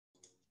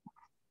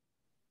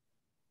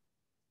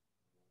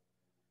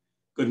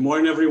Good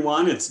morning,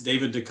 everyone. It's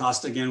David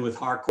DeCosta again with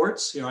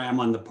Harcourts. Here I am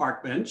on the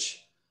Parkbench,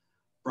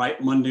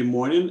 bright Monday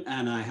morning,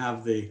 and I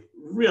have the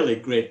really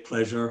great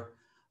pleasure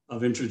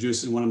of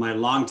introducing one of my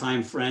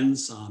longtime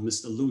friends,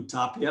 Mr. Lou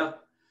Tapia.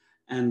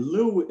 And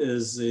Lou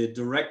is the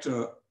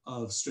Director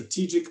of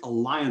Strategic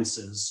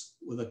Alliances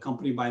with a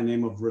company by the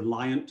name of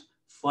Reliant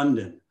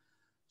Funding.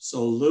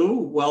 So Lou,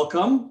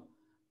 welcome.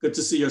 Good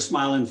to see your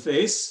smiling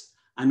face.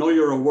 I know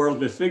you're a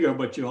worldly figure,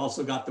 but you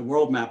also got the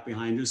world map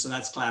behind you, so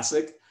that's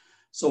classic.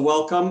 So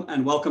welcome,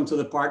 and welcome to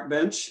the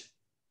Parkbench.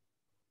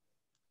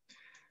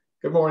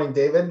 Good morning,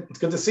 David. It's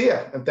good to see you,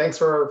 and thanks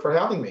for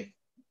having me.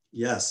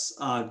 Yes,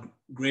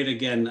 great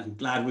again. I'm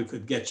glad we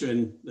could get you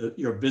in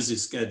your busy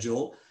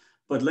schedule.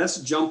 But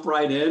let's jump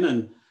right in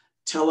and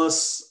tell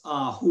us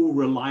who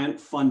Reliant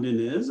Funding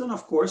is, and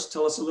of course,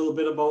 tell us a little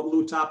bit about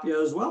Lou Tapia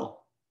as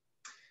well.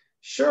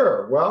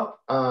 Sure. Well,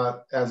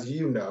 as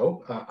you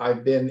know,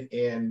 I've been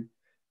in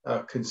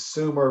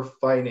consumer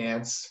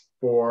finance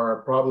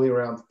for probably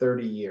around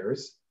 30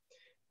 years.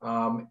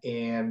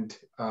 And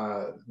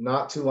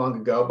not too long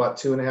ago, about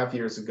 2.5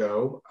 years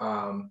ago,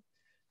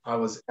 I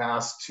was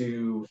asked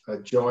to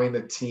join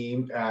the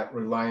team at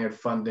Reliant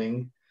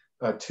Funding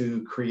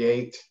to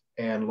create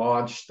and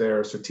launch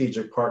their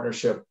strategic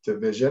partnership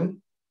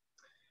division.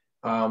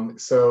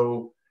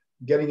 So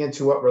getting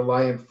into what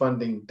Reliant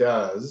Funding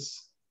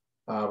does,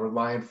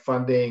 Reliant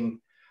Funding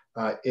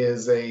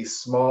is a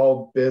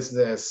small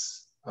business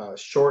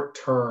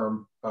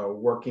short-term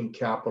working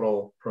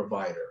capital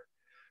provider.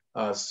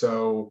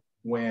 So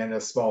when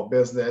a small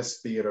business,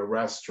 be it a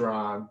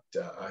restaurant,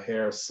 a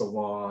hair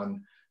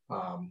salon,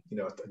 a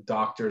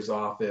doctor's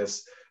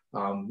office,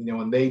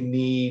 when they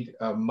need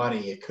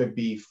money, it could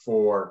be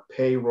for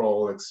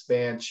payroll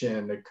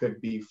expansion, it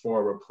could be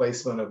for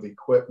replacement of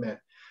equipment,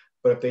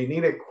 but if they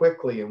need it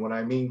quickly, and when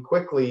I mean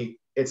quickly,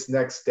 it's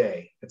next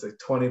day. It's like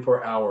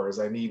 24 hours.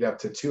 I need up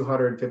to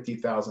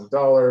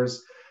 $250,000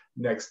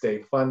 next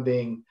day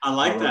funding. I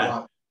like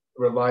that.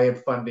 Reliant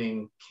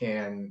Funding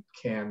can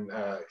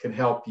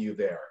help you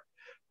there.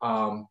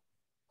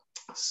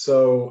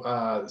 So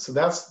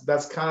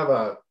that's kind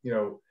of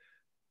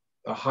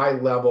a high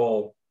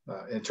level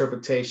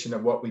interpretation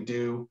of what we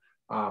do.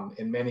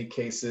 In many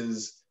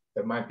cases,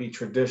 it might be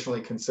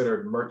traditionally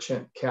considered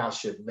merchant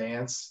cash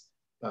advance.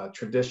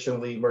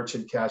 Traditionally,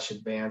 merchant cash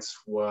advance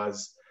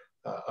was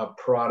a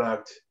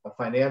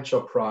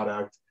financial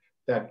product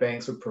that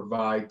banks would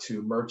provide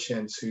to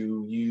merchants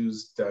who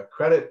used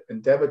credit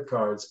and debit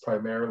cards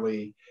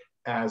primarily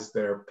as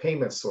their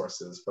payment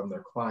sources from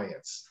their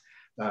clients.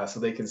 So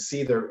they can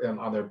see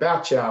on their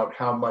batch out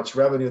how much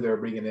revenue they're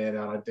bringing in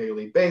on a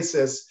daily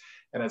basis.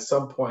 And at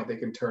some point they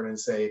can turn and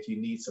say, if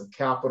you need some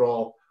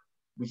capital,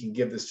 we can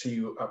give this to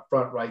you up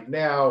front right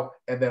now.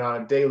 And then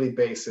on a daily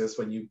basis,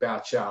 when you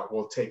batch out,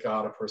 we'll take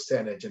out a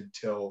percentage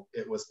until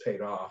it was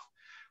paid off.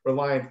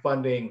 Reliant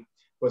Funding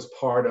was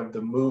part of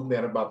the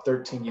movement about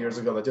 13 years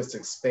ago that just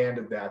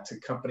expanded that to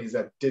companies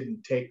that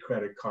didn't take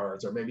credit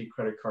cards, or maybe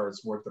credit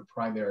cards weren't the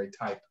primary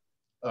type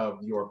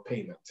of your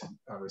payment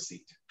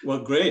receipt. Well,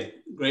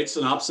 great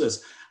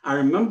synopsis. I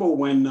remember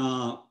when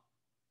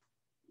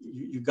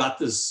you got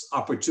this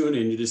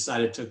opportunity and you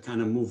decided to kind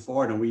of move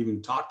forward, and we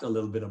even talked a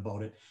little bit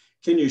about it.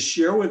 Can you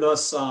share with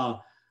us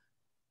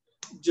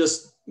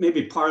just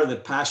maybe part of the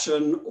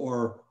passion,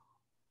 or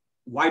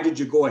why did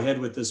you go ahead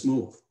with this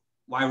move?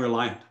 Why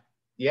Reliant?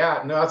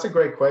 Yeah, no, that's a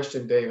great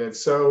question, David.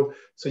 So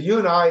you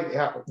and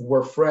I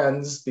were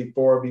friends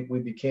before we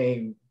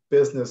became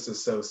business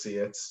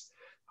associates.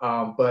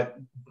 But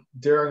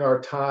during our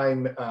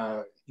time,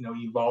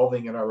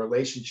 evolving in our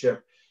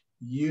relationship,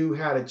 you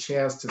had a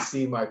chance to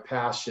see my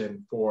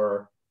passion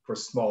for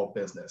small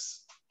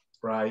business,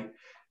 right?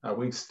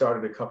 We've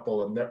started a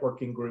couple of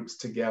networking groups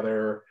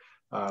together.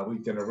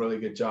 We've done a really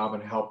good job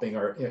in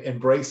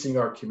embracing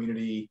our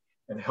community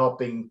and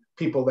helping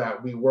people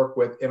that we work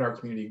with in our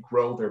community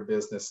grow their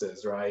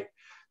businesses, right?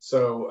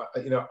 So,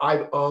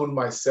 I've owned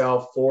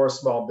myself 4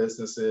 small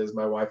businesses.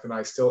 My wife and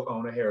I still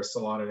own a hair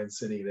salon in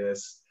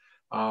Encinitas.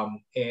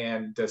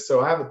 So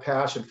I have a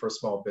passion for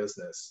small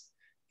business.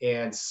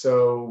 And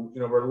so,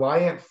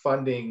 Reliant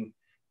Funding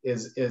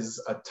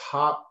is a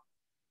top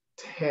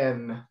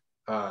 10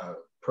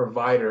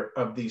 provider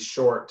of these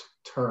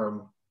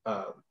short-term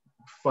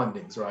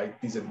fundings,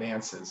 right? These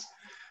advances.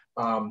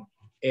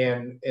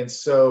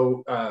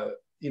 So,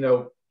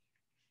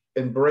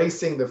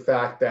 embracing the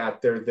fact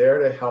that they're there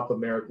to help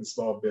American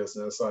small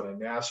business on a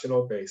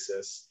national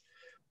basis.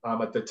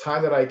 At the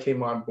time that I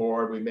came on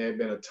board, we may have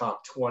been a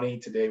top 20.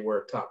 Today we're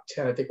a top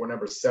 10. I think we're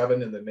number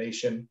 7 in the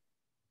nation.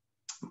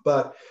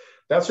 But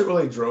that's what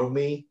really drove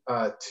me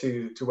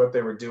to what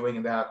they were doing,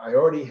 and that I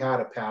already had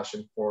a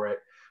passion for it.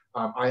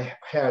 I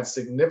had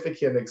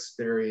significant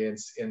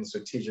experience in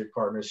strategic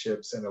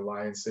partnerships and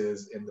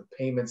alliances in the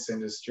payments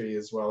industry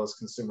as well as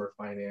consumer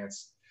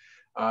finance.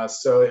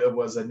 So it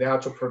was a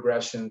natural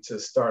progression to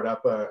start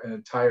up an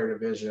entire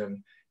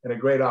division, and a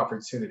great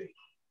opportunity.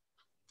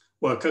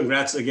 Well,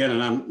 congrats again,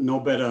 and I'm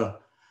no better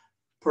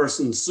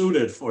person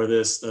suited for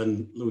this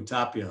than Lou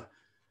Tapia.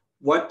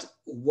 What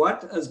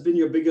has been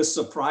your biggest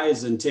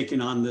surprise in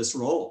taking on this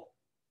role?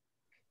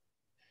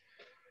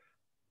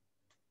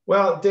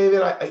 Well,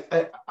 David,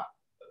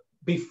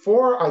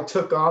 before I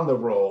took on the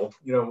role,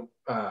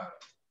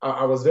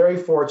 I was very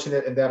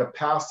fortunate in that a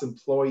past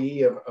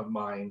employee of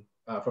mine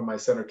from my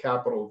Center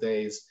Capital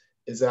days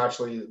is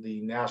actually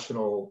the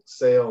national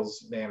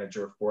sales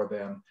manager for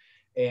them.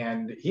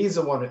 And he's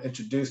the one who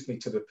introduced me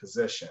to the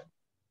position.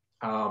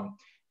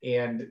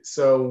 And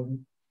so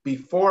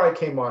before I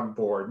came on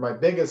board, my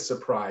biggest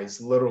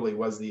surprise literally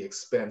was the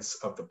expense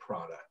of the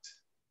product,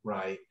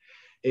 right?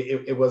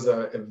 It was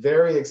a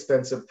very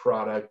expensive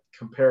product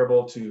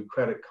comparable to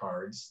credit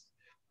cards.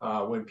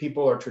 When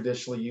people are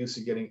traditionally used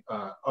to getting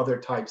other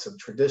types of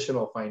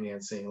traditional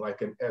financing,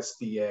 like an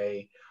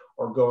SBA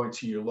or going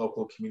to your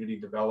local community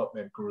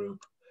development group,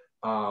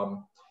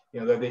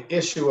 the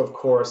issue, of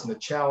course, and the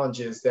challenge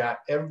is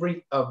that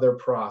every other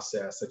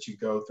process that you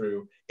go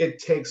through, it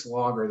takes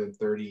longer than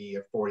 30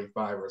 or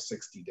 45 or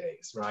 60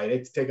 days, right?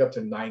 It takes up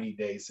to 90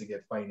 days to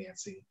get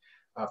financing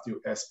through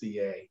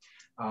SBA.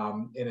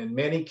 And in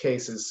many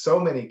cases, so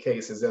many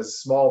cases, as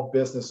small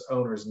business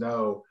owners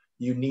know,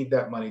 you need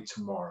that money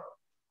tomorrow,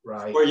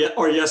 right?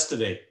 Or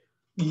yesterday.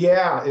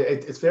 Yeah,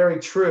 it's very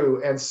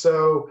true. And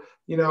so,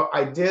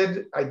 I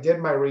did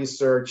my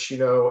research,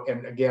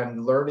 and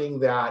again, learning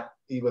that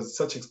it was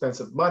such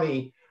expensive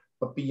money,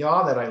 but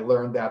beyond that, I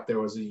learned that there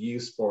was a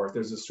use for it.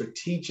 There's a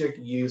strategic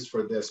use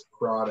for this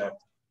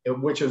product,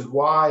 which is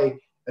why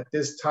at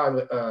this time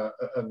of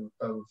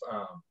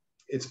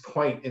its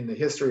point in the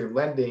history of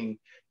lending,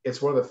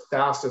 it's one of the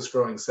fastest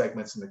growing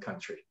segments in the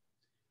country.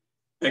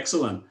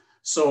 Excellent.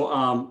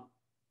 So,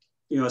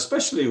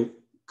 especially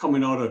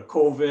coming out of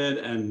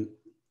COVID and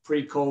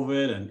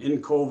pre-COVID and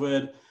in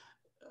COVID,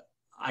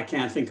 I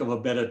can't think of a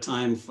better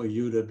time for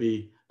you to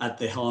be at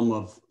the helm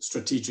of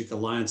strategic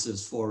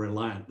alliances for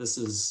Reliant. This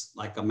is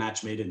like a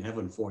match made in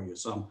heaven for you.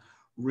 So I'm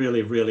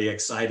really, really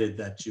excited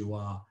that you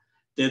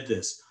did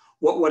this.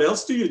 What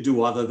else do you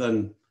do other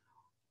than,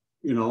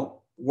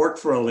 work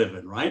for a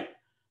living, right?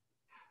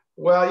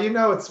 Well,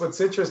 what's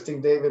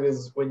interesting, David,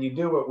 is when you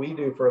do what we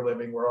do for a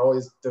living, we're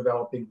always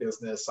developing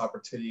business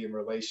opportunity and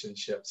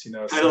relationships,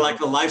 Kind of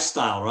like a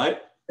lifestyle, right?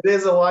 It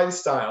is a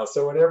lifestyle.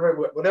 So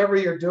whatever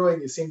you're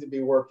doing, you seem to be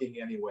working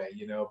anyway,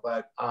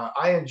 but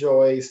I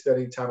enjoy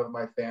spending time with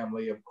my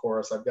family. Of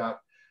course, I've got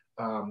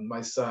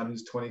my son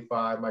who's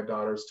 25, my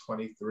daughter's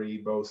 23,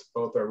 both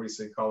are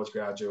recent college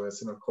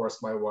graduates. And of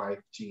course, my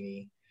wife,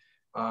 Jeannie.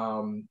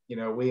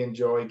 We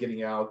enjoy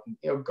getting out,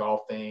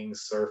 golfing,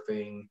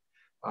 surfing,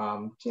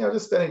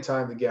 just spending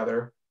time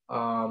together.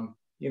 I've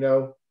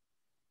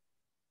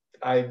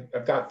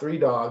got 3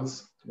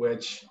 dogs,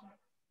 which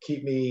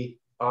keep me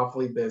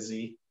awfully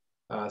busy.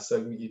 So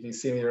if you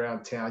see me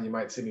around town, you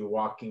might see me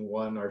walking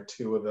 1 or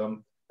 2 of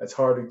them. It's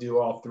hard to do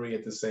all 3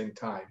 at the same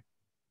time.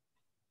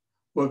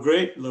 Well,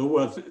 great, Lou.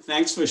 Well,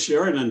 thanks for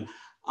sharing. And,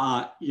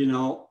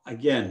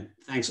 again,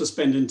 thanks for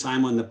spending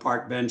time on the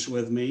park bench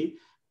with me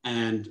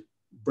and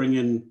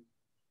bringing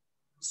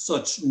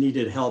such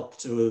needed help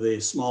to the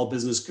small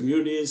business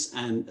communities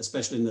and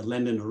especially in the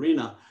lending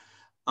arena.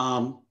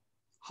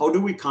 How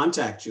do we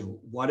contact you?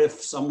 What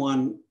if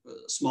small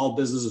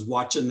business is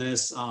watching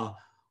this?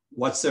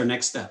 What's their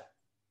next step?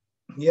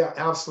 Yeah,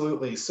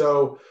 absolutely.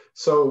 So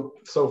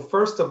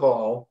first of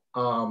all,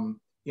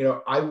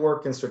 I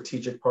work in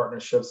strategic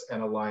partnerships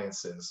and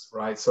alliances,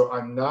 right? So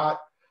I'm not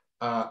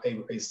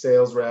a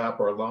sales rep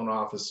or a loan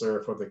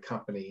officer for the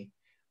company.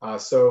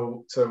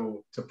 So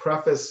to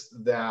preface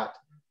that,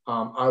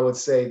 I would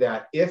say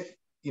that if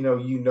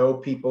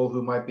people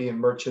who might be in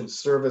merchant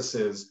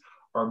services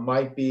or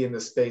might be in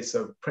the space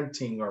of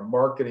printing or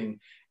marketing,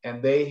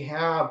 and they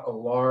have a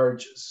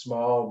large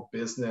small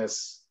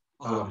business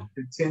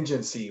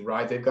contingency,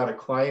 right? They've got a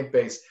client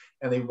base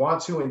and they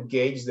want to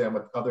engage them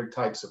with other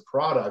types of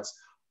products.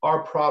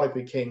 Our product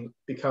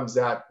becomes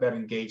that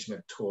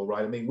engagement tool,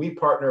 right? I mean, we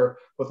partner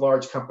with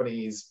large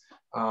companies,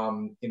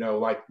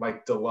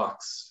 like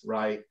Deluxe,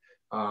 right?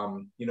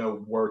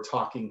 We're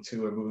talking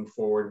to and moving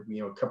forward,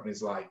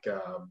 companies like,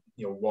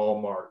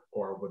 Walmart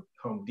or with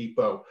Home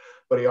Depot,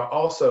 but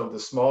also the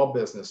small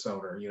business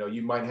owner,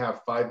 you might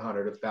have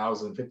 500,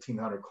 1,000,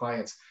 1,500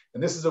 clients.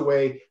 And this is a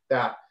way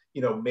that,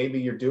 maybe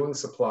you're doing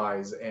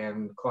supplies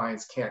and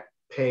clients can't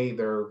pay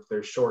their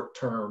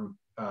short-term,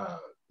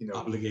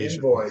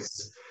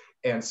 invoice.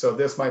 And so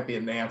this might be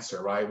an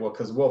answer, right? Well,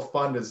 because we'll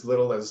fund as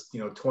little as,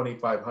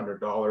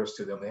 $2,500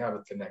 to them. They have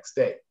it the next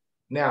day.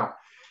 Now,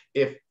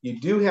 if you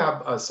do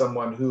have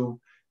someone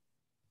who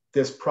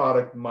this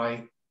product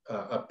might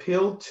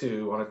appeal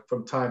to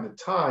from time to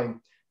time,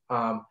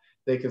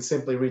 they can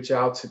simply reach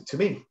out to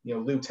me,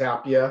 Lou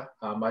Tapia.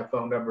 My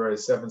phone number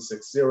is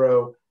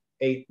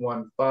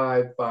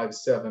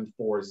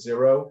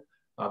 760-815-5740.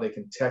 They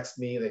can text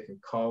me, they can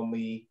call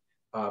me.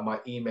 My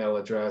email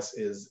address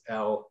is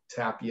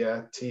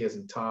ltapia, T as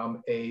in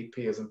Tom, A,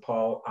 P as in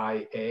Paul,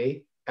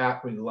 IA,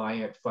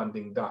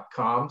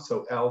 @reliantfunding.com.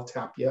 So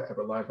ltapia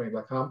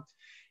 @reliantfunding.com.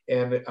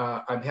 And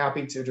I'm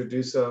happy to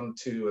introduce them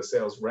to a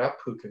sales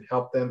rep who can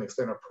help them,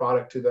 explain our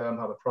product to them,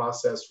 how the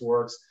process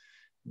works.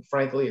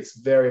 Frankly, it's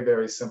very,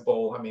 very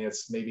simple. I mean,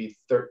 it's maybe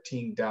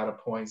 13 data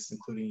points,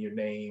 including your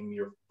name,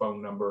 your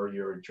phone number,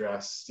 your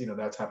address,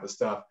 that type of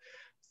stuff.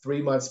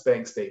 3 months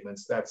bank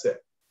statements, that's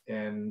it.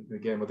 And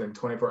again, within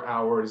 24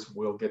 hours,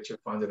 we'll get you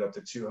funded up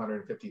to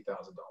 $250,000.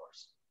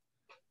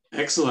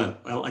 Excellent.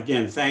 Well,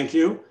 again, thank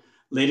you.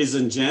 Ladies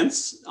and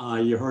gents,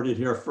 you heard it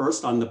here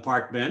first on the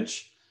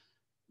Parkbench.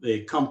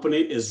 The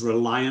company is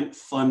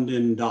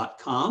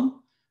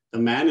ReliantFunding.com. The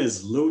man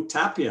is Lou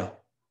Tapia.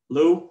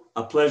 Lou,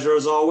 a pleasure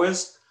as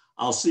always.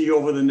 I'll see you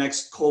over the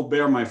next cold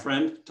beer, my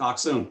friend. Talk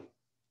soon.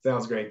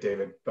 Sounds great,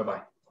 David.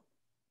 Bye-bye.